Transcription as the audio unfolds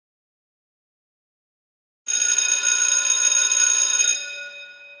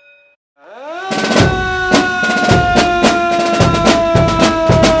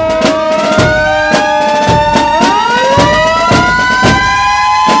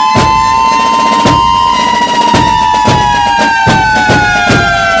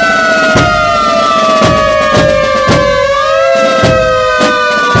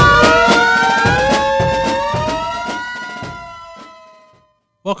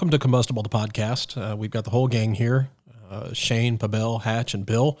welcome to Combustible, the podcast. We've got the whole gang here, Shane, Pavel, Hatch, and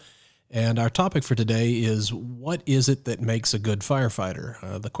Bill. And our topic for today is, what is it that makes a good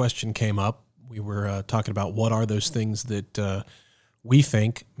firefighter? The question came up. We were talking about what are those things that we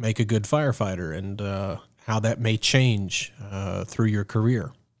think make a good firefighter, and how that may change through your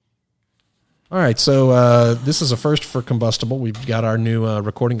career. All right, so this is a first for Combustible. We've got our new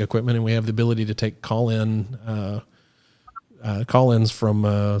recording equipment, and we have the ability to take call-ins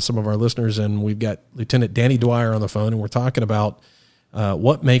from some of our listeners, and we've got Lieutenant Danny Dwyer on the phone, and we're talking about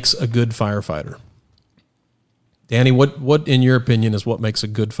what makes a good firefighter. Danny, what in your opinion is what makes a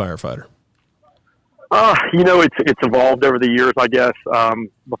good firefighter? It's evolved over the years, I guess.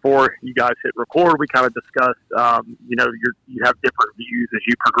 Before you guys hit record, we kind of discussed, you have different views as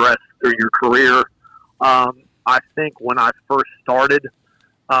you progress through your career. I think when I first started,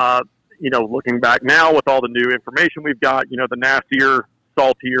 looking back now with all the new information we've got, the nastier,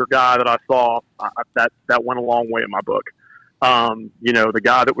 saltier guy that I saw, that went a long way in my book. The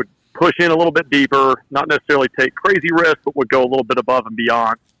guy that would push in a little bit deeper, not necessarily take crazy risks, but would go a little bit above and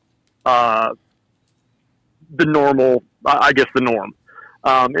beyond the norm.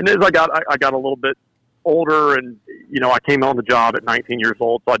 And as I got a little bit older, and I came on the job at 19 years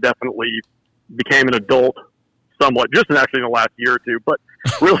old, so I definitely became an adult somewhat, just actually in the last year or two. But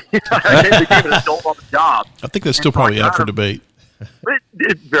really, I became an adult on the job. I think that's still probably up for debate.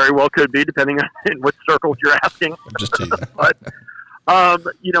 It very well could be, depending on in which circles you're asking. I'm just teasing. But I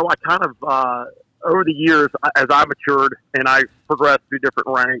kind of over the years, as I matured and I progressed through different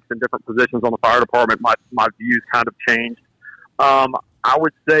ranks and different positions on the fire department, my views kind of changed. I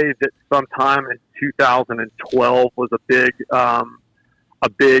would say that sometime in 2012 was a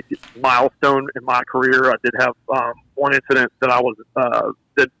big milestone in my career. I did have one incident that I was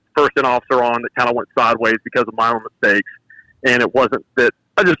the first in officer on that kind of went sideways because of my own mistakes, and it wasn't that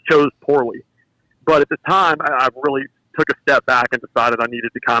I just chose poorly. But at the time, I really took a step back and decided I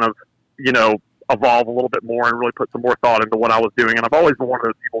needed to kind of, evolve a little bit more and really put some more thought into what I was doing. And I've always been one of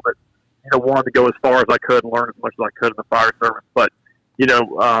those people that, wanted to go as far as I could and learn as much as I could in the fire service. But,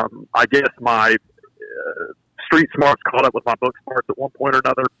 I guess my street smarts caught up with my book smarts at one point or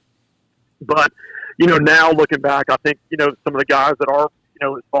another. But, now looking back, I think, some of the guys that are,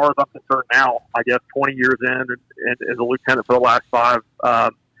 as far as I'm concerned now, I guess 20 years in and as a lieutenant for the last 5,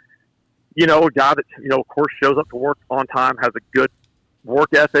 a guy that, of course, shows up to work on time, has a good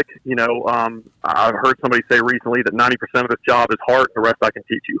work ethic. I've heard somebody say recently that 90% of this job is heart, the rest I can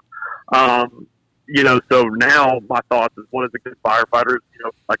teach you. So now my thoughts is, what is a good firefighter?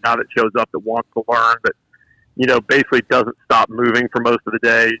 A guy that shows up that wants to learn, that, basically doesn't stop moving for most of the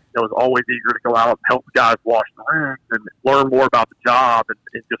day, is always eager to go out and help guys wash the rooms and learn more about the job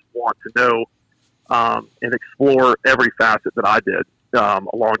and just want to know and explore every facet that I did a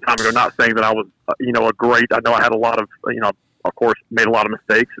long time ago. Not saying that I was, I know I had a lot of, of course, made a lot of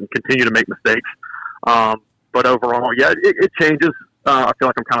mistakes and continue to make mistakes. But overall, yeah, it changes. I feel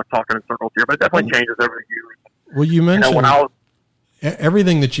like I'm kind of talking in circles here, but it definitely changes every year. Well, you mentioned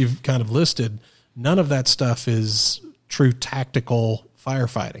everything that you've kind of listed. None of that stuff is true tactical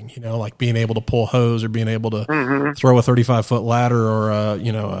firefighting, like being able to pull hose or being able to throw a 35-foot ladder or,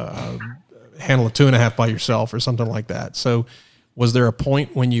 handle a 2.5 by yourself or something like that. So was there a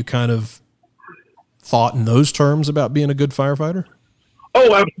point when you kind of thought in those terms about being a good firefighter?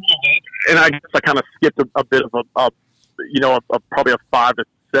 Oh, absolutely. And I guess I kind of skipped a bit of probably a 5 to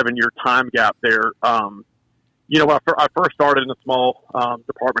 7 year time gap there. When I first started in a small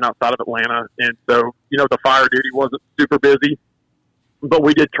department outside of Atlanta, and so the fire duty wasn't super busy, but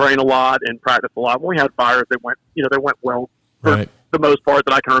we did train a lot and practice a lot. When we had fires, they went well for the most part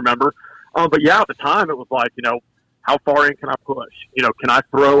that I can remember. But yeah, at the time it was like, how far in can I push? Can I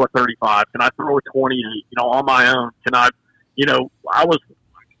throw a 35? Can I throw a 28? On my own? Can I? I was a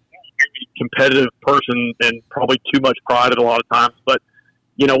competitive person and probably too much pride at a lot of times. But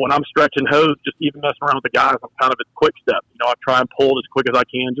when I'm stretching hose, just even messing around with the guys, I'm kind of at quick step. I try and pull it as quick as I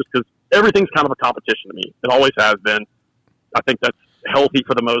can, just because everything's kind of a competition to me. It always has been. I think that's healthy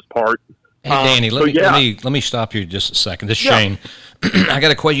for the most part. Hey, Danny, let me stop you just a second. This is Shane. I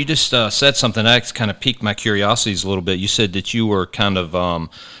got a question. You just said something that kind of piqued my curiosities a little bit. You said that you were kind of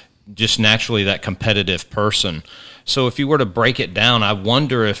just naturally that competitive person. So if you were to break it down, I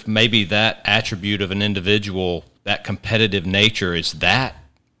wonder if maybe that attribute of an individual, that competitive nature, is that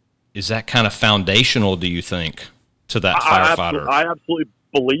kind of foundational, do you think, to that firefighter? I absolutely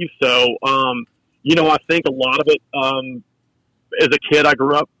believe so. I think a lot of it, as a kid, I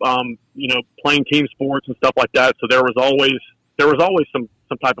grew up, playing team sports and stuff like that. So there was always some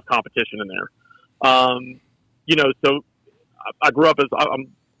type of competition in there. So I grew up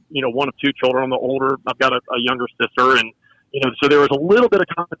I'm one of two children. I'm the older. I've got a younger sister, and so there was a little bit of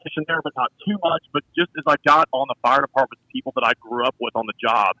competition there, but not too much. But just as I got on the fire department, people that I grew up with on the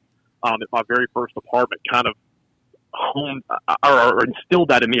job at my very first department kind of honed or instilled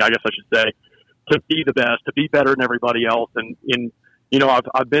that in me, I guess I should say, to be the best, to be better than everybody else. And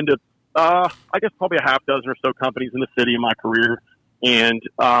I've been to I guess probably a half dozen or so companies in the city in my career. And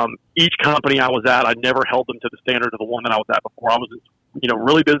each company I was at, I never held them to the standard of the one that I was at before. I was at,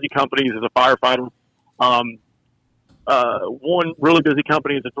 really busy companies as a firefighter. One really busy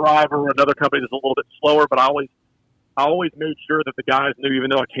company as a driver, another company that's a little bit slower, but I always made sure that the guys knew, even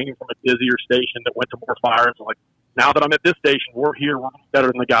though I came from a busier station that went to more fires, like, now that I'm at this station, we're here, we're better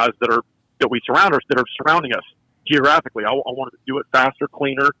than the guys that are surrounding us geographically. I wanted to do it faster,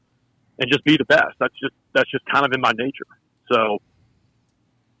 cleaner, and just be the best. That's just kind of in my nature. So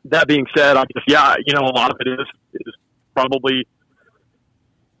that being said, a lot of it is probably,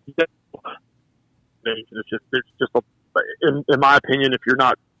 it's just in my opinion, if you're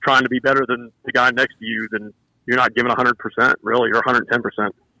not trying to be better than the guy next to you, then you're not giving 100% really, or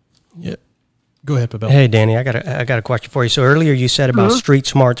 110%. Yeah. Go ahead, Pavel. Hey, Danny, I got a question for you. So earlier you said about street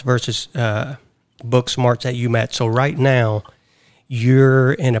smarts versus book smarts that you met. So right now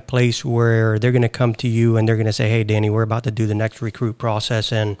you're in a place where they're going to come to you and they're going to say, hey, Danny, we're about to do the next recruit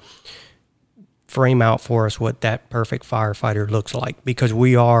process and frame out for us what that perfect firefighter looks like, because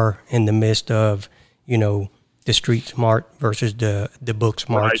we are in the midst of, the street smart versus the book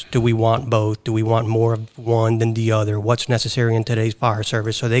smarts. Right. Do we want both? Do we want more of one than the other? What's necessary in today's fire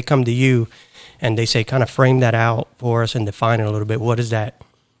service? So they come to you and they say, kind of frame that out for us and define it a little bit. What does that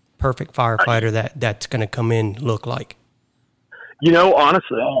perfect firefighter that's going to come in look like?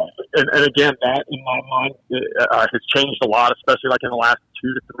 Honestly, and again, that in my mind has changed a lot, especially like in the last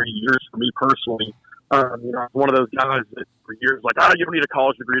 2 to 3 years for me personally. I'm one of those guys that for years, like, you don't need a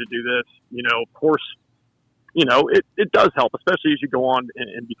college degree to do this. Of course, it does help, especially as you go on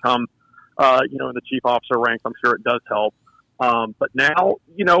and become, in the chief officer ranks. I'm sure it does help. But now,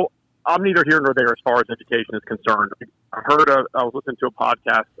 I'm neither here nor there as far as education is concerned. I was listening to a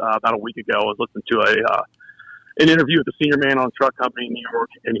podcast about a week ago. I was listening to an interview with a senior man on a truck company in New York,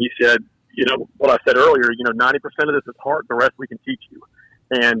 and he said, what I said earlier, 90% of this is hard, the rest we can teach you.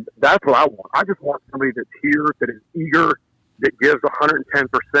 And that's what I want. I just want somebody that's here, that is eager, that gives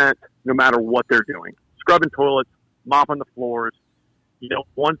 110% no matter what they're doing. Scrubbing toilets, mopping the floors.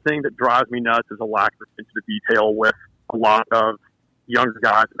 One thing that drives me nuts is a lack of attention to detail with a lot of younger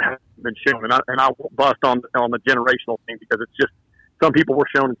guys that haven't been shown. And I won't bust on the generational thing, because it's just some people were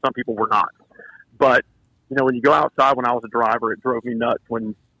shown and some people were not. But, when you go outside, when I was a driver, it drove me nuts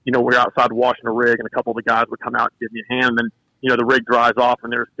when, we were outside washing a rig and a couple of the guys would come out and give me a hand. And then, the rig dries off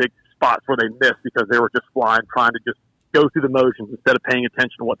and there's big spots where they missed because they were just flying, trying to just go through the motions instead of paying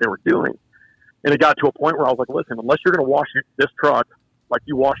attention to what they were doing. And it got to a point where I was like, listen, unless you're going to wash this truck like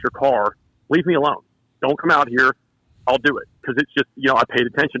you wash your car, leave me alone. Don't come out here. I'll do it. Because it's just, I paid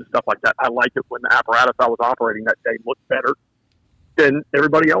attention to stuff like that. I liked it when the apparatus I was operating that day looked better than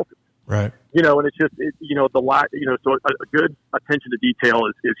everybody else's. Right. And it's just, the lack, so a good attention to detail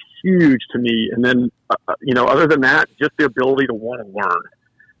is huge to me. And then, other than that, just the ability to want to learn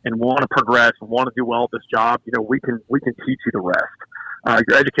and want to progress and want to do well at this job. We can teach you the rest.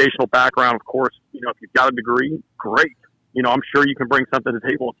 Your educational background, of course, if you've got a degree, great. I'm sure you can bring something to the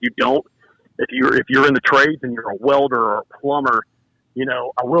table. If you don't, if you're in the trades and you're a welder or a plumber,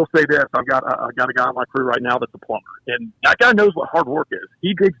 I will say this: I've got a guy on my crew right now that's a plumber, and that guy knows what hard work is.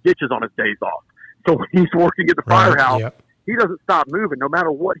 He digs ditches on his days off. So when he's working at the firehouse, yep. He doesn't stop moving. No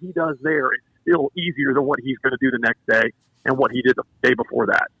matter what he does there, it's still easier than what he's going to do the next day and what he did the day before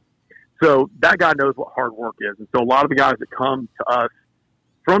that. So that guy knows what hard work is. And so a lot of the guys that come to us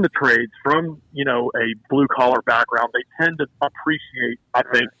from the trades, from, a blue collar background, they tend to appreciate, I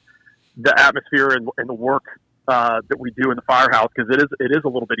think, the atmosphere and the work that we do in the firehouse, because it is a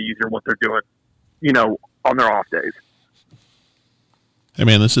little bit easier what they're doing, on their off days. Hey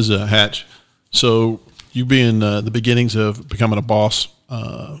man, this is Hatch. So you being the beginnings of becoming a boss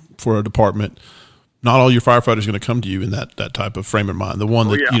for a department, not all your firefighters are going to come to you in that type of frame of mind. The one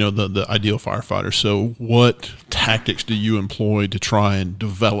that, the ideal firefighter. So what tactics do you employ to try and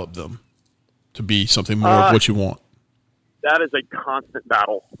develop them to be something more of what you want? That is a constant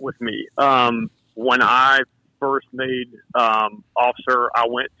battle with me. When I first made officer, I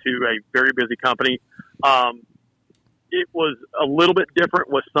went to a very busy company. It was a little bit different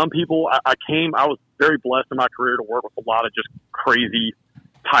with some people. I was very blessed in my career to work with a lot of just crazy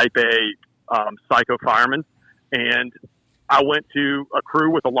type A psycho firemen. And I went to a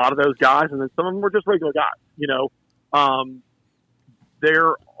crew with a lot of those guys, and then some of them were just regular guys,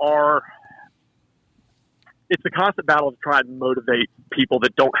 it's a constant battle to try and motivate people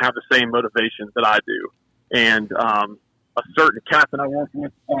that don't have the same motivations that I do. And a certain captain I worked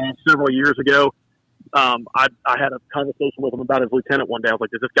with several years ago, I had a conversation with him about his lieutenant one day. I was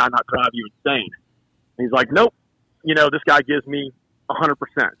like, does this guy not drive you insane? And he's like, nope. This guy gives me 100%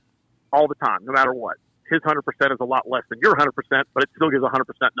 all the time, no matter what. His 100% is a lot less than your 100%, but it still gives 100%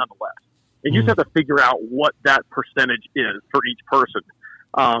 nonetheless. And you just have to figure out what that percentage is for each person.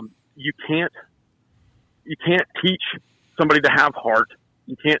 You can't teach somebody to have heart.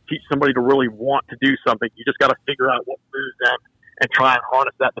 You can't teach somebody to really want to do something. You just got to figure out what moves them and try and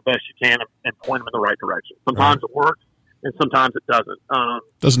harness that the best you can and point them in the right direction. Sometimes it works, and sometimes it doesn't.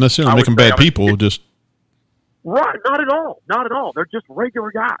 Doesn't necessarily make them bad people. Just right, not at all. Not at all. They're just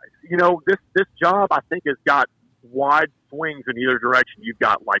regular guys. This job I think has got wide swings in either direction. You've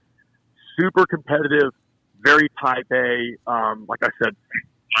got like super competitive, very type A, like I said,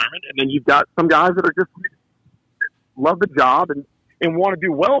 and then you've got some guys that are just love the job and want to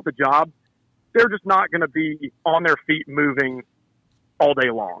do well at the job. They're just not going to be on their feet moving all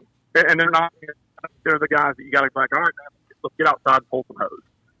day long. And they're the guys that you got to be like, all right, man, let's get outside and pull some hose.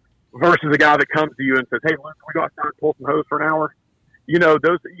 Versus a guy that comes to you and says, hey, Luke, can we go outside and pull some hose for an hour? That's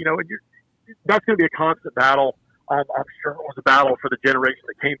going to be a constant battle. I'm sure it was a battle for the generation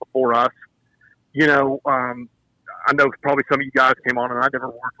that came before us. I know probably some of you guys came on, and I never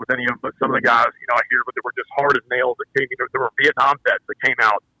worked with any of them, but some of the guys, I hear, but they were just hard as nails that came. There were Vietnam vets that came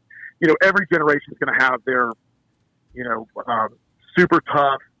out. Every generation is going to have their, super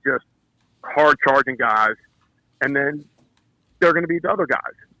tough, just hard charging guys, and then they're going to be the other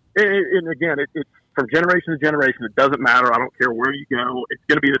guys. And again, it's from generation to generation. It doesn't matter. I don't care where you go. It's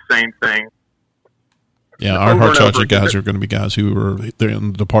going to be the same thing. Yeah, our hard charging guys are going to be guys who were there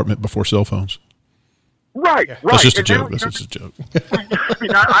in the department before cell phones. Right. That's just a joke. That's just a joke.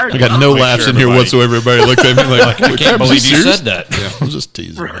 I got no laughs in here whatsoever. Everybody looked at me like, I can't believe you said that. Yeah, I was just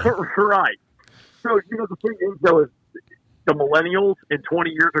teasing. Right. So, the thing is, though, is the millennials in 20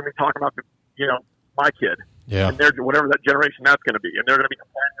 years are going to be talking about, my kid. Yeah. And they're, whatever that generation that's going to be. And they're going to be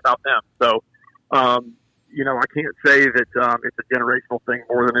complaining about them. So, I can't say that it's a generational thing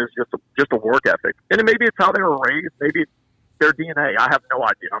more than it's just a work ethic. And maybe it's how they were raised. Maybe it's their DNA. I have no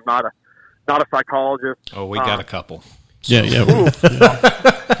idea. I'm not a psychologist. Oh, we got a couple. Yeah. We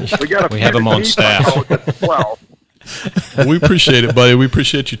have them on staff. Well, we appreciate it, buddy. We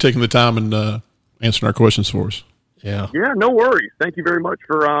appreciate you taking the time and answering our questions for us. Yeah. Yeah, no worries. Thank you very much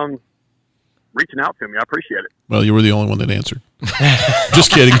for reaching out to me. I appreciate it. Well, you were the only one that answered.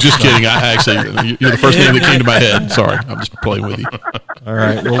 Just kidding. I actually, you're the first name that came to my head. Sorry, I'm just playing with you. All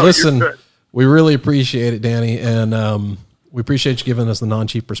right. Well, listen, we really appreciate it, Danny, and we appreciate you giving us the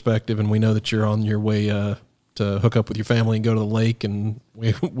non-chief perspective, and we know that you're on your way to hook up with your family and go to the lake, and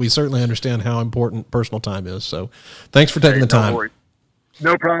we certainly understand how important personal time is. So thanks for taking the time. Worries.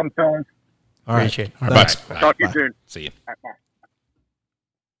 No problem, fellas. All right. Appreciate it. All right, bye. Talk to you soon. See you. Bye.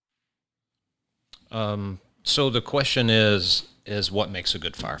 So the question is what makes a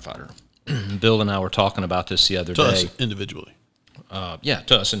good firefighter? Bill and I were talking about this the other day. Us individually. To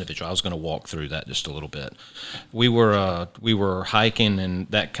us individually. I was going to walk through that just a little bit. We were hiking, and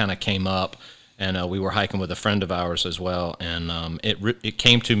that kind of came up, and we were hiking with a friend of ours as well, and it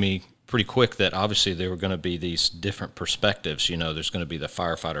came to me pretty quick that obviously there were going to be these different perspectives. There's going to be the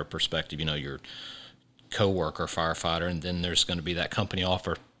firefighter perspective, your coworker firefighter, and then there's going to be that company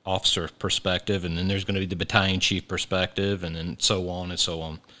officer perspective, and then there's going to be the battalion chief perspective, and then so on and so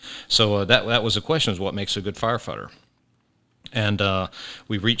on. So that was the question: is what makes a good firefighter? And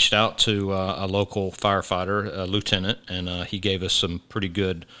we reached out to a local firefighter, a lieutenant, and he gave us some pretty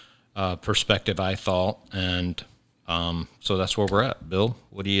good perspective, I thought. And so that's where we're at. Bill,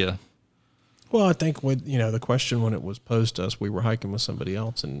 what do you? Well, I think the question when it was posed to us, we were hiking with somebody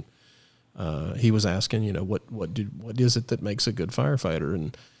else, and he was asking, what is it that makes a good firefighter?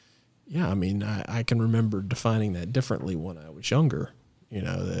 And yeah, I mean, I can remember defining that differently when I was younger.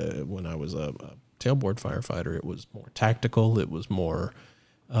 When I was a tailboard firefighter, it was more tactical. It was more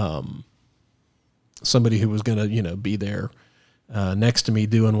somebody who was going to, be there next to me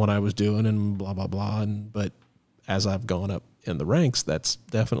doing what I was doing and blah, blah, blah. But as I've gone up in the ranks, that's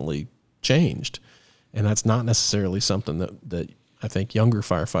definitely changed. And that's not necessarily something that I think younger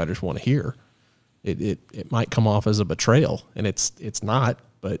firefighters want to hear. It might come off as a betrayal, and it's not,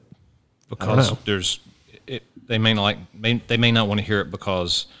 but because they may not want to hear it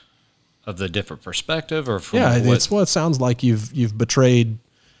because of the different perspective, or from it sounds like you've betrayed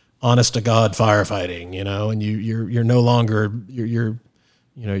honest to God firefighting, and you're no longer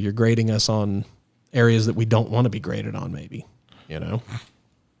you're grading us on areas that we don't want to be graded on, maybe. You know,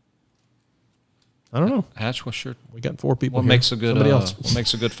 I don't know. Hatch, what's your? We got 4 people. What here. makes a good? Somebody else. What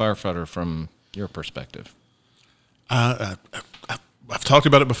makes a good firefighter from your perspective? I've talked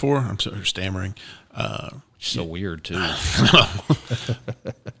about it before. I'm sorry, stammering. So weird too. I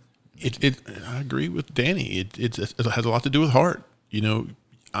agree with Danny. It has a lot to do with heart. You know,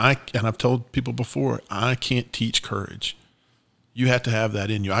 I've told people before, I can't teach courage. You have to have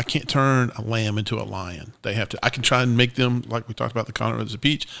that in you. I can't turn a lamb into a lion. They have to. I can try and make them, like we talked about the Connor as a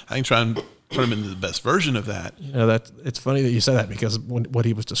peach. I can try and turn them into the best version of that. You know, it's funny that you say that, because what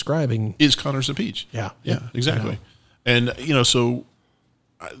he was describing is Connor's a peach. Yeah, exactly. And you know, so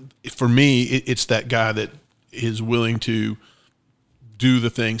for me, it's that guy that is willing to do the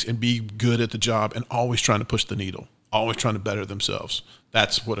things and be good at the job and always trying to push the needle, always trying to better themselves.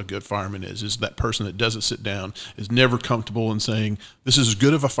 That's what a good fireman is that person that doesn't sit down, is never comfortable in saying, this is as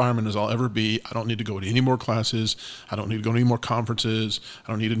good of a fireman as I'll ever be. I don't need to go to any more classes. I don't need to go to any more conferences.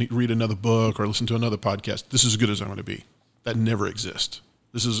 I don't need to read another book or listen to another podcast. This is as good as I'm going to be. That never exists.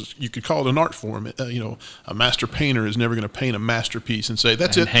 This is, you could call it an art form. You know, a master painter is never going to paint a masterpiece and say,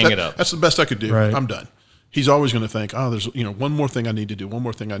 that's it. Hang it up. That's the best I could do. Right. I'm done. He's always going to think, there's, you know, one more thing I need to do, one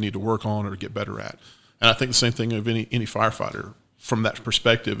more thing I need to work on or get better at. And I think the same thing of any firefighter from that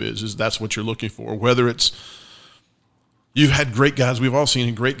perspective is that's what you're looking for. Whether it's, you've had great guys, we've all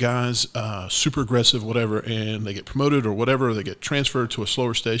seen great guys, super aggressive, whatever, and they get promoted or whatever, they get transferred to a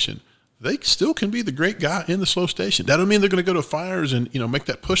slower station. They still can be the great guy in the slow station. That don't mean they're going to go to fires and, you know, make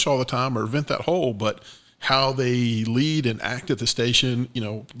that push all the time or vent that hole, but how they lead and act at the station, you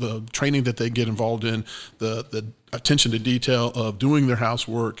know, the training that they get involved in, the attention to detail of doing their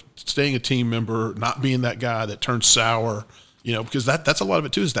housework, staying a team member, not being that guy that turns sour, you know, because that's a lot of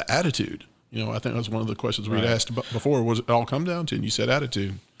it too, is the attitude. You know, I think that's one of the questions we'd asked before. Was it all come down to? And you said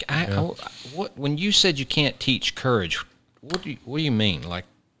attitude. When you said you can't teach courage, what do you mean? Like,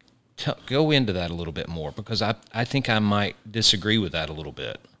 go into that a little bit more, because I think I might disagree with that a little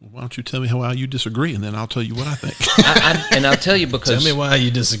bit. Why don't you tell me how you disagree, and then I'll tell you what I think. And I'll tell you, because tell me why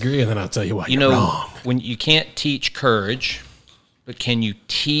you disagree, and then I'll tell you why you're wrong. When you can't teach courage, but can you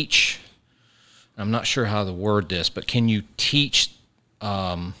teach? I'm not sure how to word this, but can you teach?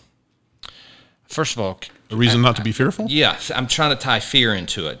 First of all, a reason not to be fearful. Yeah, I'm trying to tie fear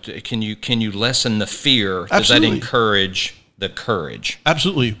into it. Can you lessen the fear? Does Absolutely. that encourage the courage?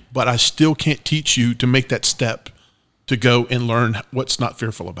 Absolutely, but I still can't teach you to make that step to go and learn what's not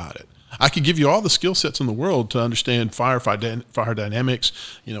fearful about it. I could give you all the skill sets in the world to understand fire dynamics,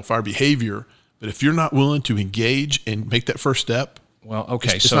 you know, fire behavior, but if you're not willing to engage and make that first step, well,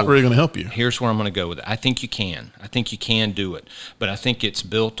 okay, it's not really going to help you. Here's where I'm going to go with it. I think you can. I think you can do it, but I think it's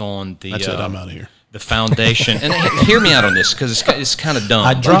built on the. That's it. I'm out of here. The foundation, and hear me out on this, because it's kind of dumb.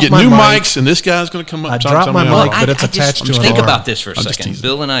 We get new mics, and this guy's going to come up. I dropped my mic, but it's attached to an Think arm. about this for a second.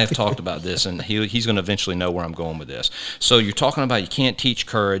 Bill and I have talked about this, and he's going to eventually know where I'm going with this. So you're talking about you can't teach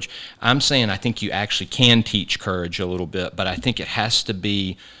courage. I'm saying I think you actually can teach courage a little bit, but I think it has to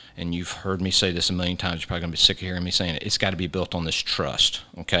be, and you've heard me say this a million times, you're probably going to be sick of hearing me saying it, it's got to be built on this trust,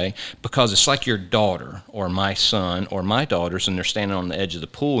 okay? Because it's like your daughter or my son or my daughters, and they're standing on the edge of the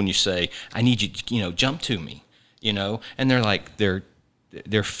pool, and you say, I need you to, jump to me, and they're like, they're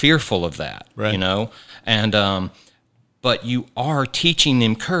fearful of that, right. And, but you are teaching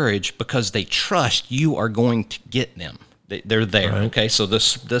them courage because they trust you are going to get them. They're there, right. Okay? So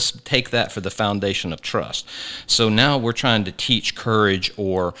this take that for the foundation of trust. So now we're trying to teach courage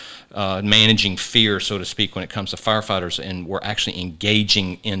or managing fear, so to speak, when it comes to firefighters, and we're actually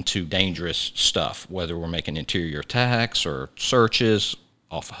engaging into dangerous stuff, whether we're making interior attacks or searches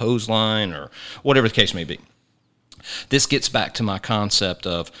off a hose line or whatever the case may be. This gets back to my concept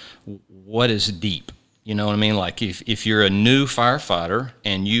of what is deep. You know what I mean? Like if you're a new firefighter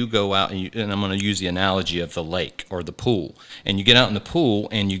and you go out and I'm going to use the analogy of the lake or the pool, and you get out in the pool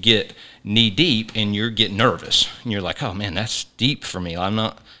and you get knee deep and you get nervous and you're like, oh man, that's deep for me. I'm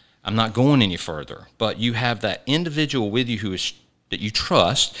not going any further. But you have that individual with you that you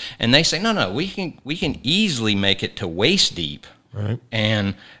trust, and they say, no, we can easily make it to waist deep, right?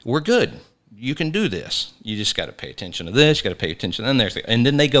 And we're good. You can do this. You just got to pay attention to this. You got to pay attention. And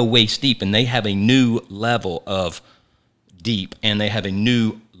then they go waist deep, and they have a new level of deep, and they have a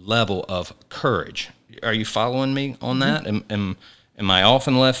new level of courage. Are you following me on that? Am I off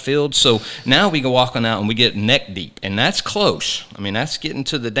in left field? So now we go walking out, and we get neck deep, and that's close. I mean, that's getting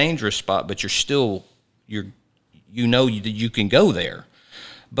to the dangerous spot, but you can go there.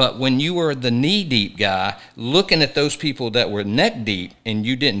 But when you were the knee-deep guy, looking at those people that were neck-deep and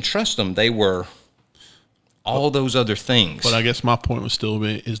you didn't trust them, they were all those other things. But I guess my point was still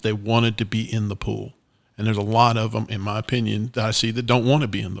is they wanted to be in the pool. And there's a lot of them, in my opinion, that I see that don't want to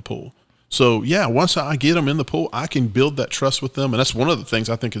be in the pool. So, yeah, once I get them in the pool, I can build that trust with them. And that's one of the things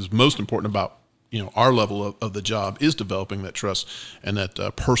I think is most important about, our level of the job is developing that trust and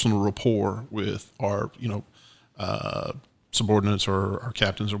that personal rapport with our, subordinates or our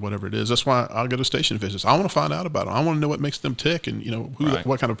captains or whatever it is. That's why I'll go to station visits. I want to find out about them. I want to know what makes them tick and,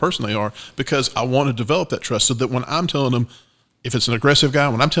 what kind of person they are, because I want to develop that trust so that when I'm telling them, if it's an aggressive guy,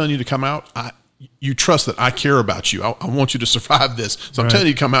 when I'm telling you to come out, you trust that I care about you. I want you to survive this. So I'm telling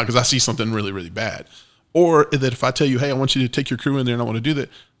you to come out because I see something really, really bad. Or that if I tell you, hey, I want you to take your crew in there and I want to do that,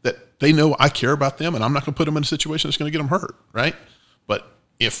 that they know I care about them and I'm not going to put them in a situation that's going to get them hurt, right? But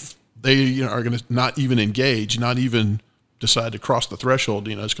if they are going to not even engage, not even decide to cross the threshold,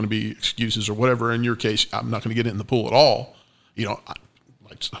 it's going to be excuses or whatever. In your case, I'm not going to get in the pool at all.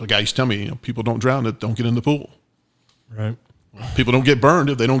 Like a guy used to tell me, people don't drown that don't get in the pool. Right. People don't get burned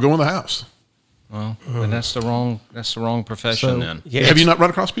if they don't go in the house. Well, and that's the wrong profession then. Yeah, have you not run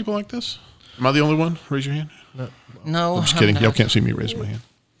across people like this? Am I the only one? Raise your hand. No, I'm just kidding. Y'all can't see me raise my hand.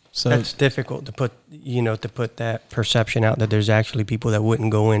 So that's difficult to put, to put that perception out that there's actually people that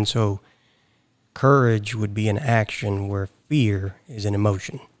wouldn't go in. So courage would be an action where fear is an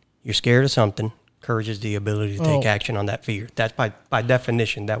emotion. You're scared of something. Courage is the ability to take action on that fear. That's by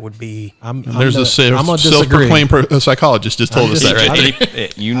definition, that would be. There's a self-proclaimed psychologist just told us that,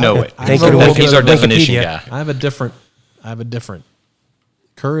 right? You know it. He's our definition guy. I have a different.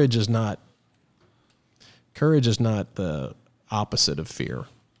 Courage is not the opposite of fear.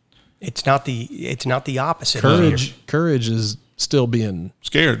 It's not the opposite. Courage is still being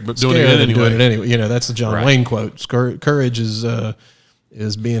scared, but doing it anyway. That's the John Wayne quote. Courage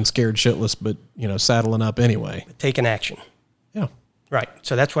is being scared shitless, but saddling up anyway. Taking action. Yeah. Right.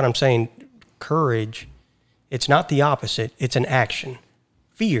 So that's what I'm saying. Courage, it's not the opposite. It's an action.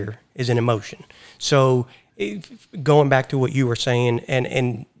 Fear is an emotion. So going back to what you were saying,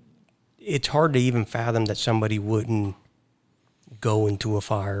 and it's hard to even fathom that somebody wouldn't go into a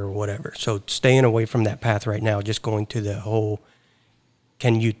fire or whatever. So staying away from that path right now, just going to the whole,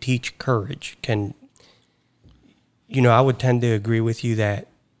 can you teach courage? I would tend to agree with you that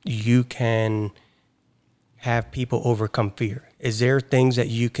you can have people overcome fear. Is there things that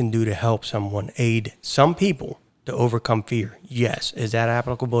you can do to help someone, aid some people to overcome fear? Yes. Is that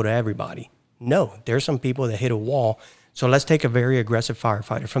applicable to everybody? No. There's some people that hit a wall. So let's take a very aggressive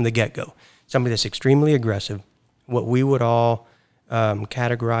firefighter from the get-go. Somebody that's extremely aggressive, what we would all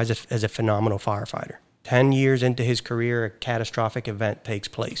categorize as a phenomenal firefighter. 10 years into his career, a catastrophic event takes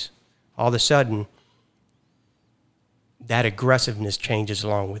place. All of a sudden, that aggressiveness changes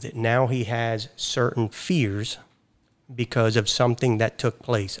along with it. Now he has certain fears because of something that took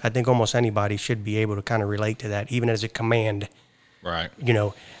place. I think almost anybody should be able to kind of relate to that, even as a command. Right.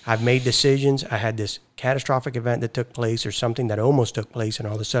 I've made decisions. I had this catastrophic event that took place or something that almost took place, and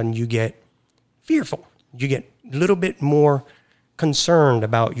all of a sudden you get fearful. You get a little bit more concerned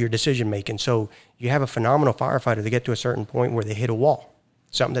about your decision making. So you have a phenomenal firefighter. They get to a certain point where they hit a wall,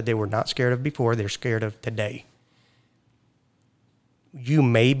 something that they were not scared of before, they're scared of today. You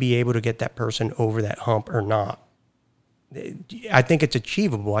may be able to get that person over that hump or not. I think it's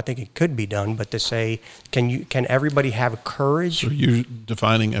achievable. I think it could be done, but to say, can everybody have courage? So you're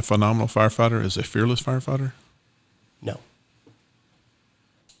defining a phenomenal firefighter as a fearless firefighter? No.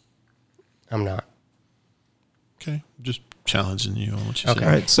 I'm not. Okay. Just challenging you on what you said.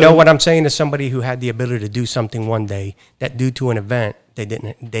 Right, so no, what I'm saying is somebody who had the ability to do something one day that due to an event,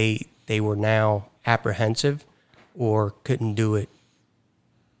 they were now apprehensive or couldn't do it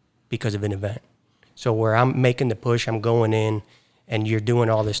because of an event. So where I'm making the push, I'm going in and you're doing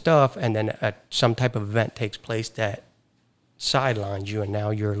all this stuff, and then some type of event takes place that sidelines you, and now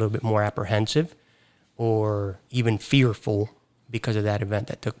you're a little bit more apprehensive or even fearful because of that event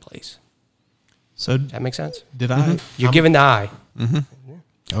that took place. So does that make sense? Did You're giving the eye. Mm-hmm.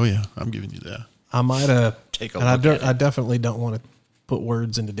 Oh, yeah. I'm giving you that. I might have. Take a look at it. I definitely don't want to put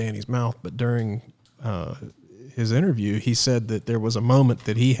words into Danny's mouth, but during his interview, he said that there was a moment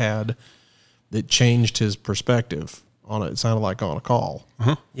that he had that changed his perspective on it. It sounded like on a call.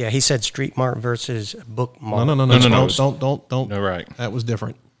 Uh-huh. Yeah, he said street mart versus book mart. No. Don't. No, right. That was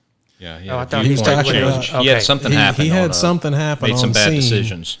different. Yeah. Oh, I thought he was talking about. He had something happen. He had something happen. Made some on bad scene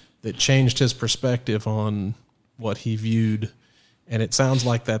decisions that changed his perspective on what he viewed, and it sounds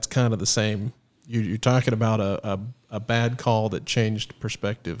like that's kind of the same. You're talking about a bad call that changed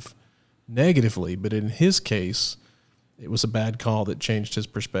perspective negatively, but in his case, it was a bad call that changed his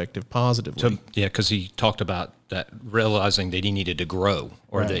perspective positively. Because he talked about that, realizing that he needed to grow,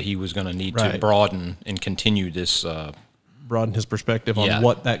 or that he was going to need to broaden and continue this. Broaden his perspective on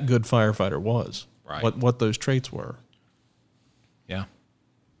what that good firefighter was. what those traits were. Yeah.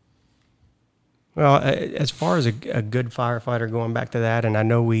 Well, as far as a good firefighter, going back to that, and I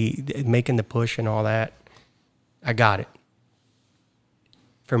know making the push and all that, I got it.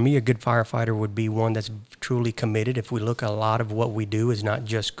 For me, a good firefighter would be one that's truly committed. If we look, a lot of what we do is not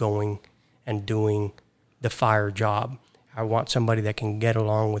just going and doing the fire job. I want somebody that can get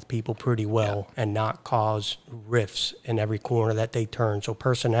along with people pretty well and not cause rifts in every corner that they turn. So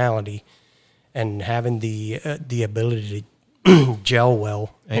personality and having the ability to gel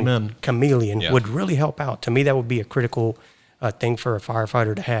well, Amen, chameleon would really help out. To me, that would be a critical thing for a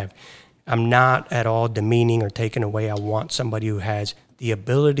firefighter to have. I'm not at all demeaning or taking away. I want somebody who has the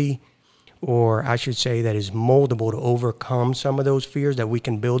ability, or I should say that is moldable to overcome some of those fears that we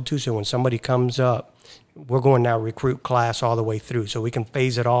can build to. So when somebody comes up, we're going now recruit class all the way through, so we can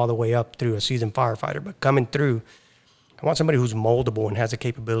phase it all the way up through a seasoned firefighter. But coming through, I want somebody who's moldable and has the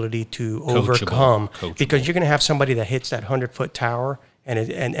capability to overcome. Because you're going to have somebody that hits that 100-foot tower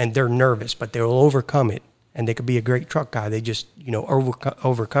and they're nervous, but they'll overcome it. And they could be a great truck guy. They just,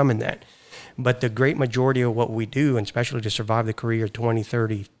 overcoming that. But the great majority of what we do, and especially to survive the career 20,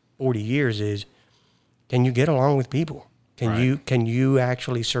 30, 40 years, is can you get along with people? Can you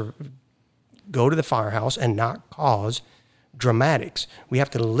actually go to the firehouse and not cause dramatics? We have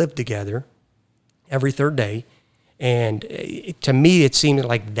to live together every third day. And to me, it seems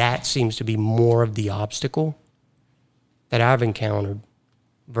like that seems to be more of the obstacle that I've encountered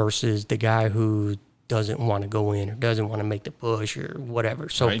versus the guy who doesn't want to go in or doesn't want to make the push or whatever.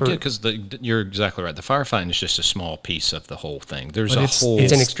 So because you're exactly right. The firefighting is just a small piece of the whole thing.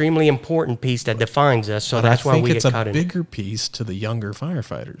 It's an extremely important piece that defines us. So that's why we get caught in it. It's a bigger piece to the younger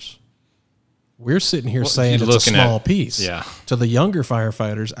firefighters. We're sitting here saying it's a small piece. Yeah. To the younger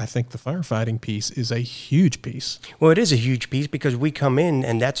firefighters, I think the firefighting piece is a huge piece. Well, it is a huge piece because we come in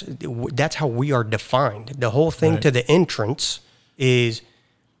and that's how we are defined. The whole thing to the entrance is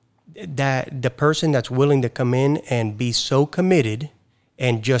that the person that's willing to come in and be so committed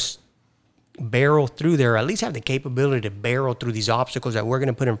and just barrel through there, at least have the capability to barrel through these obstacles that we're going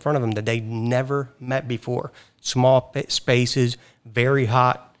to put in front of them that they never met before. Small spaces, very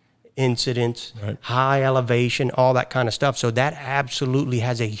hot incidents, high elevation, all that kind of stuff. So that absolutely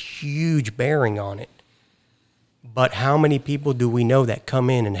has a huge bearing on it. But how many people do we know that come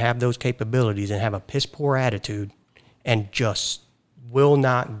in and have those capabilities and have a piss poor attitude and just will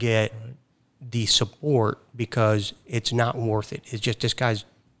not get the support because it's not worth it? It's just, this guy's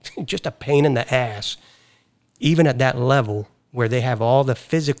just a pain in the ass, even at that level where they have all the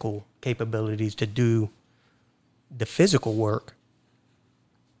physical capabilities to do the physical work.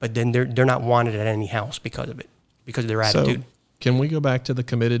 But then they're not wanted at any house because of it, because of their attitude. So can we go back to the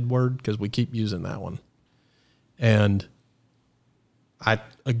committed word? Because we keep using that one. And I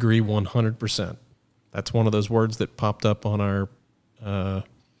agree 100%. That's one of those words that popped up on our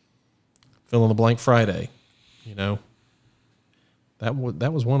fill in the blank Friday. That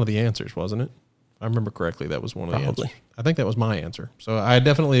was one of the answers, wasn't it? If I remember correctly, that was one of the answers. I think that was my answer. So I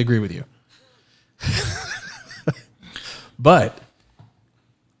definitely agree with you. But...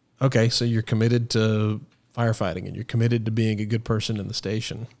 okay, so you're committed to firefighting and you're committed to being a good person in the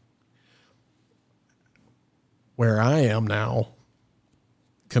station. Where I am now,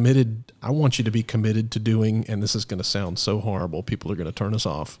 committed, I want you to be committed to doing, and this is going to sound so horrible, people are going to turn us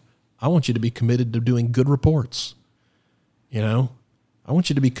off. I want you to be committed to doing good reports. I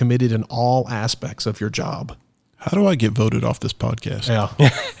want you to be committed in all aspects of your job. How do I get voted off this podcast? Yeah.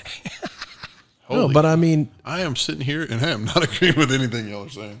 No, but I mean, I am sitting here and I am not agreeing with anything y'all are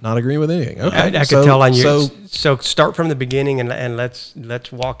saying. Not agreeing with anything. Okay, I could tell on you. So start from the beginning and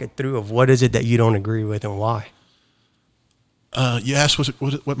let's walk it through of what is it that you don't agree with and why. You asked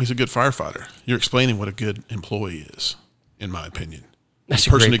what makes a good firefighter. You're explaining what a good employee is, in my opinion. That's a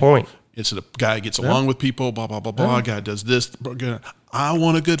great point. It's a guy who gets along with people, blah, blah, blah, blah. Yeah. Guy does this. I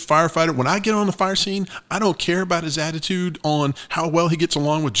want a good firefighter. When I get on the fire scene, I don't care about his attitude on how well he gets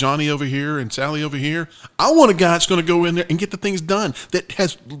along with Johnny over here and Sally over here. I want a guy that's going to go in there and get the things done, that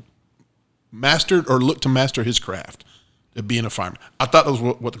has mastered or looked to master his craft of being a fireman. I thought that was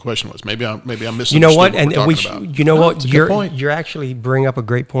what the question was. Maybe I misunderstood. You know what? And we're what? You're actually bring up a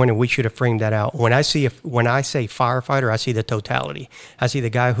great point, and we should have framed that out. When I say firefighter, I see the totality. I see the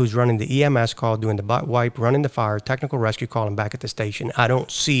guy who's running the EMS call, doing the butt wipe, running the fire, technical rescue call, and back at the station. I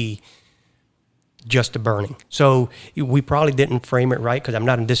don't see just the burning. So we probably didn't frame it right, because I'm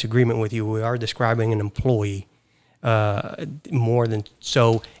not in disagreement with you. We are describing an employee more than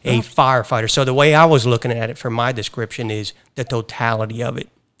so a firefighter. So the way I was looking at it for my description is the totality of it,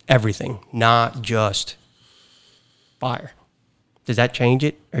 everything, not just fire. Does that change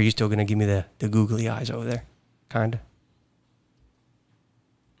it? Or are you still going to give me the googly eyes over there? Kind of.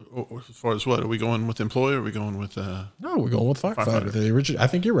 As far as what? Are we going with employee or are we going with... No, we're going with firefighter. I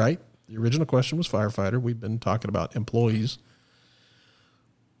think you're right. The original question was firefighter. We've been talking about employees.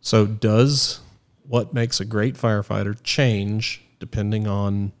 So does what makes a great firefighter change depending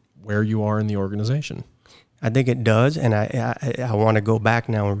on where you are in the organization? I think it does, and I want to go back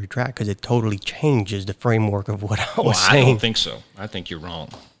now and retract because it totally changes the framework of what I was saying. I don't think so. I think you're wrong.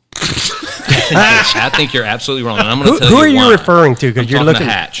 I think you're absolutely wrong. And I'm going to tell you who are you why. referring to? Because you're looking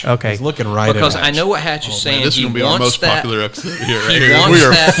at Hatch. Okay, he's looking right because at Hatch. I know what Hatch is saying. Man, this is going to be our most popular episode here. We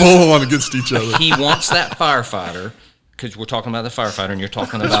are full on against each other. He wants that firefighter because we're talking about the firefighter, and you're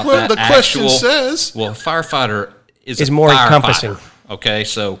talking about what that the question says. Well, firefighter is more firefighter. encompassing. Okay,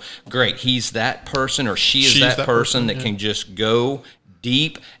 so great. He's that person, or she's that person that can just go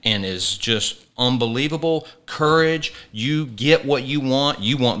deep and is just unbelievable. Courage. You get what you want.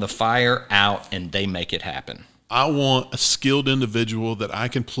 You want the fire out, and they make it happen. I want a skilled individual that I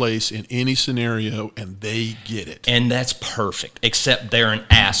can place in any scenario, and they get it. And that's perfect, except they're an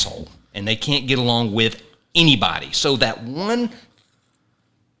asshole, and they can't get along with anybody. So that 1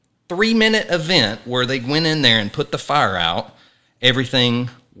 3-minute event where they went in there and put the fire out, everything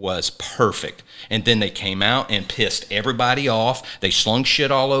was perfect. And then they came out and pissed everybody off. They slung shit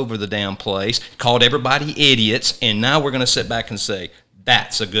all over the damn place, called everybody idiots, and now we're going to sit back and say,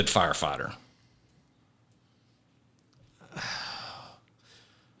 that's a good firefighter.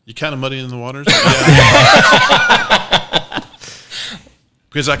 You kind of muddying the waters?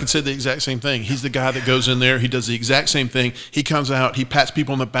 Because I could say the exact same thing. He's the guy that goes in there. He does the exact same thing. He comes out. He pats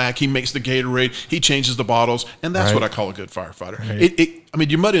people on the back. He makes the Gatorade. He changes the bottles. And that's what I call a good firefighter. Right. I mean,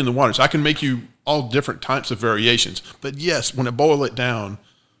 you're muddying the waters. I can make you all different types of variations. But, yes, when I boil it down,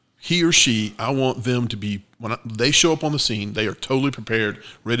 he or she, I want them to be, when they show up on the scene, they are totally prepared,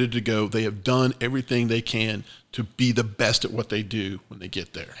 ready to go. They have done everything they can to be the best at what they do when they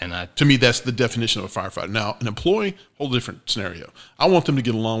get there. And to me, that's the definition of a firefighter. Now, an employee, whole different scenario. I want them to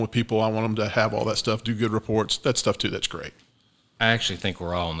get along with people. I want them to have all that stuff, do good reports. That stuff, too, that's great. I actually think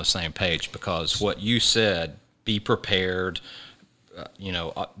we're all on the same page because what you said, be prepared,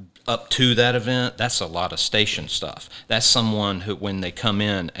 up to that event, that's a lot of station stuff. That's someone who, when they come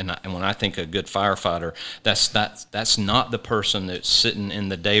in, and when I think a good firefighter, that's not the person that's sitting in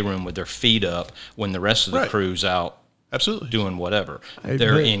the day room with their feet up when the rest of the crew's out. Absolutely. Doing whatever.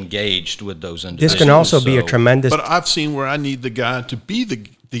 They're engaged with those individuals. This can also be a tremendous... But I've seen where I need the guy to be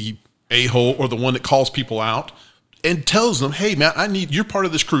the a-hole or the one that calls people out and tells them, hey, man, you're part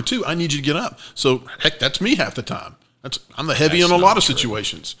of this crew too. I need you to get up. So, heck, that's me half the time. I'm the heavy in a lot of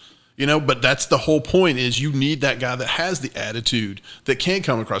situations. But that's the whole point is you need that guy that has the attitude that can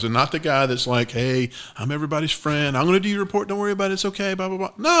come across and not the guy that's like, hey, I'm everybody's friend. I'm going to do your report. Don't worry about it. It's okay, blah, blah,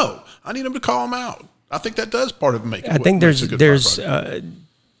 blah. No, I need him to call him out. I think that does part of making it. I think there's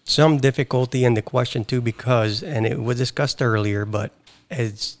some difficulty in the question too because, and it was discussed earlier, but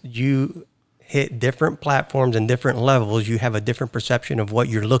as you hit different platforms and different levels, you have a different perception of what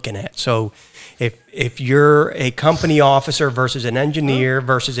you're looking at. So if you're a company officer versus an engineer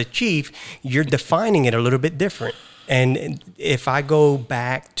versus a chief, you're defining it a little bit different. And if I go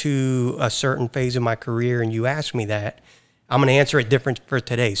back to a certain phase of my career and you ask me that, I'm going to answer it different for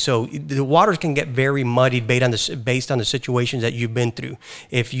today. So the waters can get very muddied based on the situations that you've been through.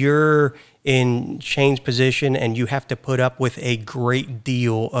 If you're in Shane's position and you have to put up with a great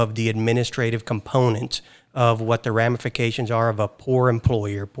deal of the administrative components of what the ramifications are of a poor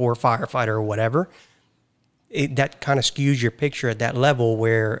employer, poor firefighter, or whatever, that kind of skews your picture at that level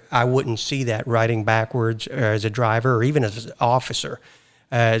where I wouldn't see that riding backwards as a driver or even as an officer.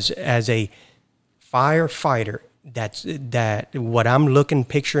 As a firefighter, that's what I'm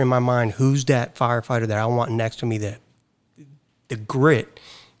picture in my mind, who's that firefighter that I want next to me, the grit.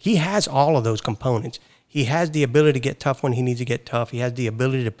 He has all of those components. He has the ability to get tough when he needs to get tough. He has the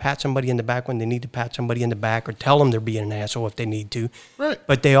ability to pat somebody in the back when they need to pat somebody in the back or tell them they're being an asshole if they need to. Right.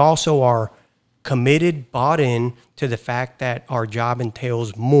 But they also are committed, bought in to the fact that our job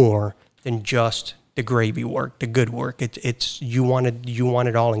entails more than just the gravy work, the good work. It's you want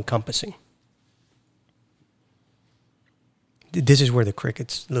it all encompassing. This is where the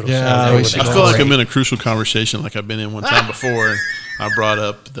crickets I feel like I'm in a crucial conversation like I've been in one time before. And I brought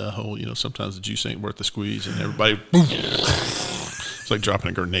up the whole, sometimes the juice ain't worth the squeeze and everybody, boom. It's like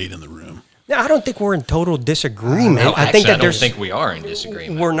dropping a grenade in the room. I don't think we're in total disagreement. No, I think that I don't think we are in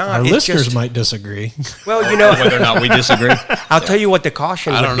disagreement. we're not. Our It's listeners just- might disagree. Well, you know, Whether or not we disagree. I'll tell you what the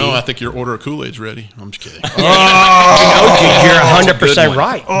caution I would don't know. be. I think your order of Kool-Aid's ready. I'm just kidding. You're That's a good 100% one.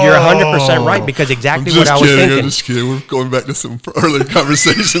 right. You're 100% right because exactly what I was thinking. I'm just kidding. We're going back to some earlier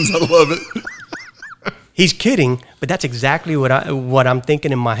conversations. I love it. He's kidding, but that's exactly what I'm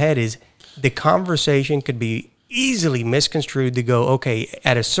thinking in my head is the conversation could be easily misconstrued to go, okay,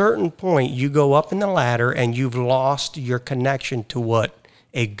 at a certain point you go up in the ladder and you've lost your connection to what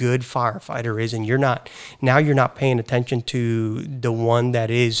a good firefighter is, and you're not paying attention to the one that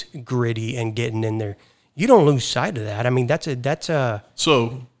is gritty and getting in there. You don't lose sight of that. I mean, that's a.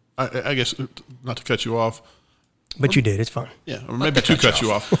 So I guess, not to cut you off. But you did. It's fine. Yeah, or maybe to cut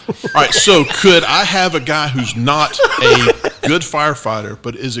you off. All right, so could I have a guy who's not a good firefighter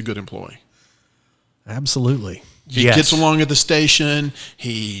but is a good employee? Absolutely. He Yes. gets along at the station.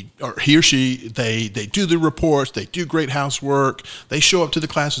 He or she, they do the reports. They do great housework. They show up to the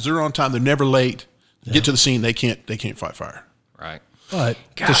classes. They're on time. They're never late. Get to the scene. They can't fight fire. Right. But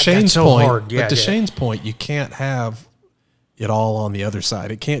God, to Shane's that's so point, hard. Yeah, but to yeah. Shane's point, you can't have it all on the other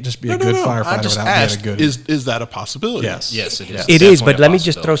side. It can't just be a good I firefighter just without asked, being a good. is that a possibility? Yes. Yes, it is. It is, Definitely but a let me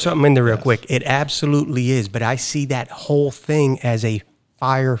just throw possibility. something in there real quick. It absolutely is, but I see that whole thing as a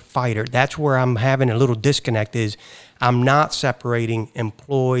firefighter. That's where I'm having a little disconnect is I'm not separating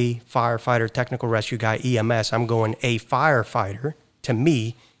employee, firefighter, technical rescue guy, EMS. I'm going a firefighter, to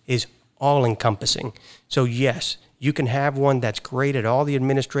me, is all-encompassing. So, yes, you can have one that's great at all the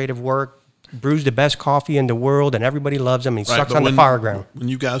administrative work, brews the best coffee in the world, and everybody loves him, and he Right, sucks but on the when- fire ground. When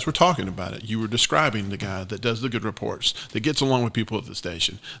you guys were talking about it, you were describing the guy that does the good reports, that gets along with people at the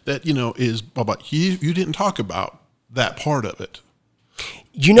station, that, is blah, blah. You didn't talk about that part of it.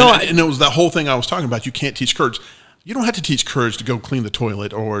 You know, And it was that whole thing I was talking about. You can't teach courage. You don't have to teach courage to go clean the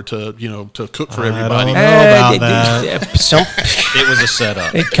toilet or to cook for everybody. don't know about that. It was a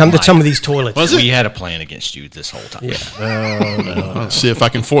setup. It come to some of these toilets. Was it? We had a plan against you this whole time. Yeah. Let's see if I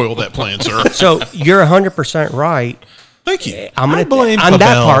can foil that plan, sir. So you're 100% right. Thank you. I'm I gonna blame on that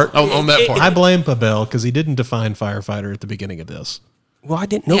Pavel. part. On that part. I blame Pavel because he didn't define firefighter at the beginning of this. Well, I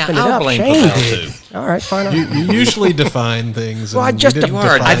didn't Yeah, open it I'll up. blame Shane Pavel, did. All right, fine. You usually define things. Well, I and just you didn't You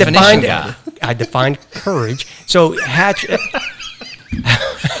are a define I it. definition defined. guy. I defined courage. So Hatch, Way I to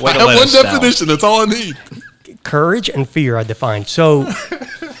have let one us down. definition. That's all I need. courage and fear. I defined. So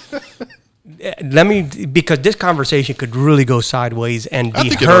because this conversation could really go sideways and I be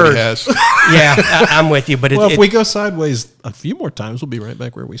think it already heard. has. Yeah, I'm with you. But Well, if it, we go sideways a few more times, we'll be right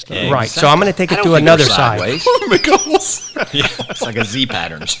back where we started. Yeah. right. So I'm going to take I it don't to think another we're side. sideways. McColl's. Yeah, it's like a Z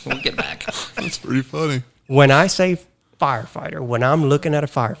patterns. We'll get back. That's pretty funny. When I say firefighter, when I'm looking at a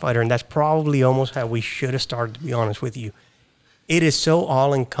firefighter, and that's probably almost how we should have started, to be honest with you, it is so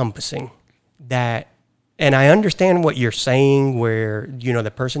all-encompassing that, and I understand what you're saying where,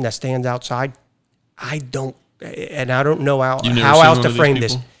 the person that stands outside, I don't know how You've never how seen else one to of these frame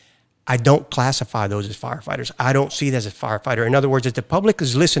this. people? I don't classify those as firefighters. I don't see it as a firefighter. In other words, if the public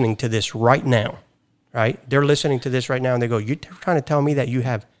is listening to this right now, right? They're listening to this right now and they go, you're trying to tell me that you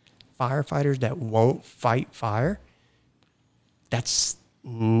have firefighters that won't fight fire?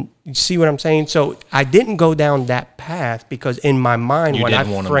 You see what I'm saying? So I didn't go down that path because in my mind, You when didn't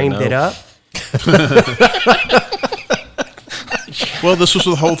I want 'em to framed it know. up, Well, this was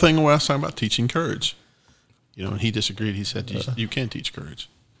the whole thing where I was talking about teaching courage. And he disagreed. He said you can teach courage.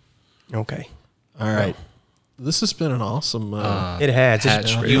 okay. All right. This has been an awesome. It has.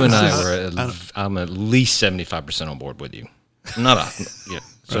 It's- Hatch, you and I'm at least 75% on board with you.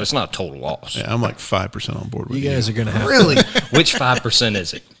 So it's not a total loss. Yeah, I'm like 5% on board with you guys are going to have Really? Which 5%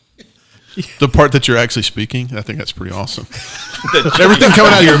 is it? The part that you're actually speaking, I think that's pretty awesome. Everything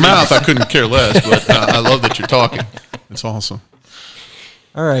coming out of your mouth, I couldn't care less, but I love that you're talking. It's awesome.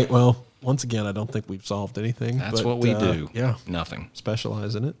 All right. Well, once again, I don't think we've solved anything. That's but, what we do. Yeah. Nothing.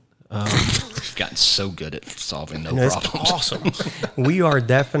 Specialize in it. We've gotten so good at solving no It's problems. awesome. We are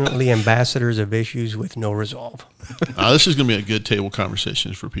definitely ambassadors of issues with no resolve. This is going to be a good table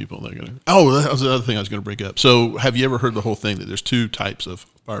conversation for people. They're going to. Oh, that was the other thing I was going to bring up. So, have you ever heard the whole thing that there's two types of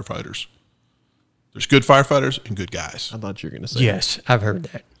firefighters? There's good firefighters and good guys. I thought you were going to say. Yes, I've heard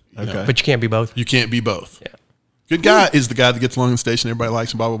that. Okay. But you can't be both. You can't be both. Yeah. Good guy is the guy that gets along the station, everybody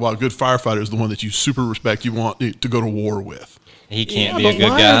likes him, blah, blah, blah. Good firefighter is the one that you super respect, you want to go to war with. He can't Yeah, be a but good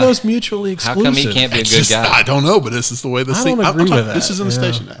why guy. are those mutually How exclusive? come he can't be a It's good just- guy? I don't know, but this is the way this I thing. don't agree with that. This is in the Yeah,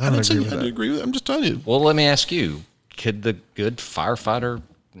 station. I I don't didn't say agree you with had to that. agree with it. I'm just telling you. Well, let me ask you: could the good firefighter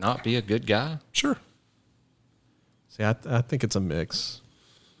not be a good guy? Sure. See, I think it's a mix.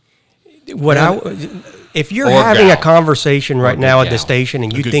 If you're having a conversation right now at the station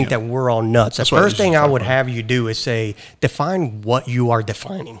and you think gal. that we're all nuts, the first thing I would have you do is say, define what you are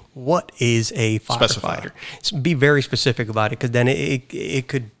defining. What is a firefighter? Be very specific about it, because then it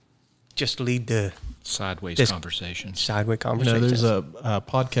could just lead to sideways conversations. There's a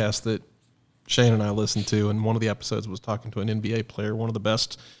podcast that Shane and I listened to, and one of the episodes was talking to an NBA player, one of the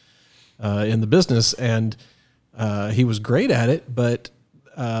best in the business, and he was great at it, but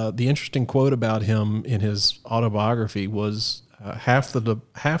the interesting quote about him in his autobiography was half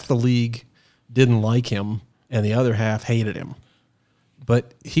the league didn't like him and the other half hated him.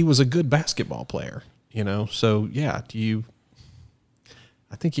 But he was a good basketball player, So yeah,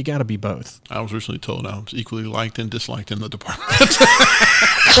 I think you got to be both. I was recently told I was equally liked and disliked in the department.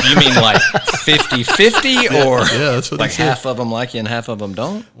 You mean like 50-50 or that's what like half of them like you and half of them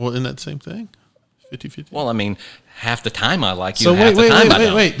don't? Well, isn't that the same thing? 50-50? Well, I mean, half the time I like you, so half the time I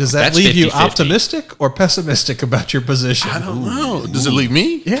don't. Wait. Does that That's leave 50-50. you optimistic or pessimistic about your position? I don't know. Does it leave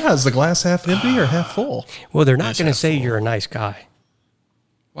me? Yeah, is the glass half empty or half full? Well, they're not going to say you're a nice guy.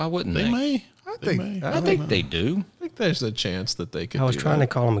 Why wouldn't they? They may. I think they do. I think there's a chance that they could. I was trying to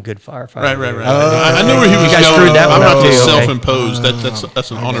call him a good firefighter. Right. I knew where he was guys going. screwed that I'm one up not too, just okay. self-imposed.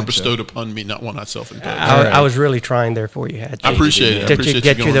 That's an honor bestowed upon me, not one I self-imposed. I was really trying there for you, Hatch. I appreciate it. To Appreciate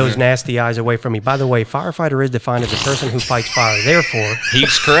get you you going those there. nasty eyes away from me. By the way, firefighter is defined as a person who fights fire. Therefore,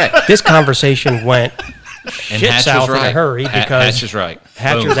 He's correct. this conversation went And shit Hatch south was right. in a hurry because Hatch is right.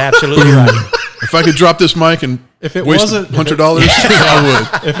 Hatch Boom. is absolutely right. If I could drop this mic and If it waste wasn't- $100, I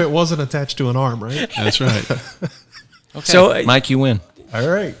would. If it wasn't attached to an arm, right? That's right. Okay. So, Mike, you win. All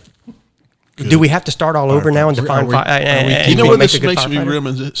right. do we have to start all over now and define fire? You know what this makes me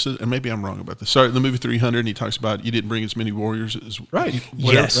reminisce, and maybe I'm wrong about this. Sorry, the movie 300, and he talks about you didn't bring as many warriors as Right.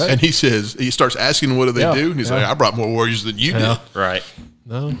 whatever. Yes. And he says he starts asking what do they do, and he's like, I brought more warriors than you did. Right.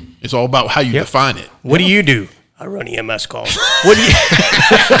 No. It's all about how you define it. What do you do? I run EMS calls. What do you?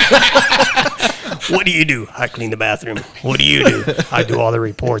 What do you do? I clean the bathroom. What do you do? I do all the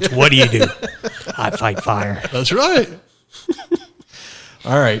reports. What do you do? I fight fire. That's right.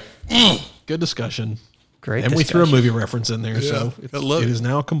 All right. Good discussion. Great. And we threw a movie reference in there, so I love it it. is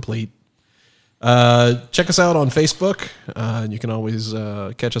now complete. Check us out on Facebook. You can always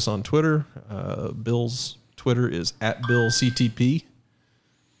catch us on Twitter. Bill's Twitter is @BillCTP.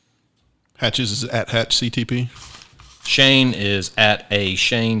 Hatches is at Hatch CTP. Shane is at a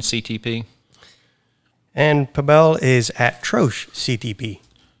Shane CTP. And Pabel is at Trosh CTP.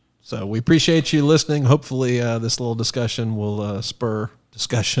 So we appreciate you listening. Hopefully this little discussion will spur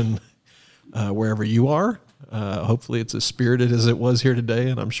discussion wherever you are. Hopefully it's as spirited as it was here today,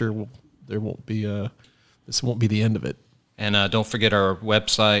 and I'm sure there won't be this won't be the end of it. And don't forget our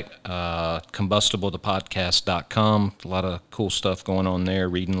website, combustibletopodcast.com. A lot of cool stuff going on there,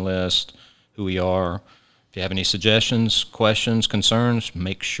 reading list, who we are. If you have any suggestions, questions, concerns,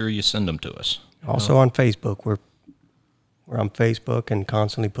 make sure you send them to us. Also on Facebook. We're on Facebook and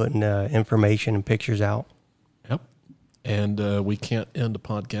constantly putting information and pictures out. Yep. And we can't end a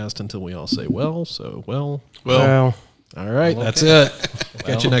podcast until we all say, well. Well, All right, that's it.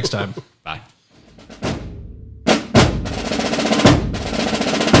 Catch you next time.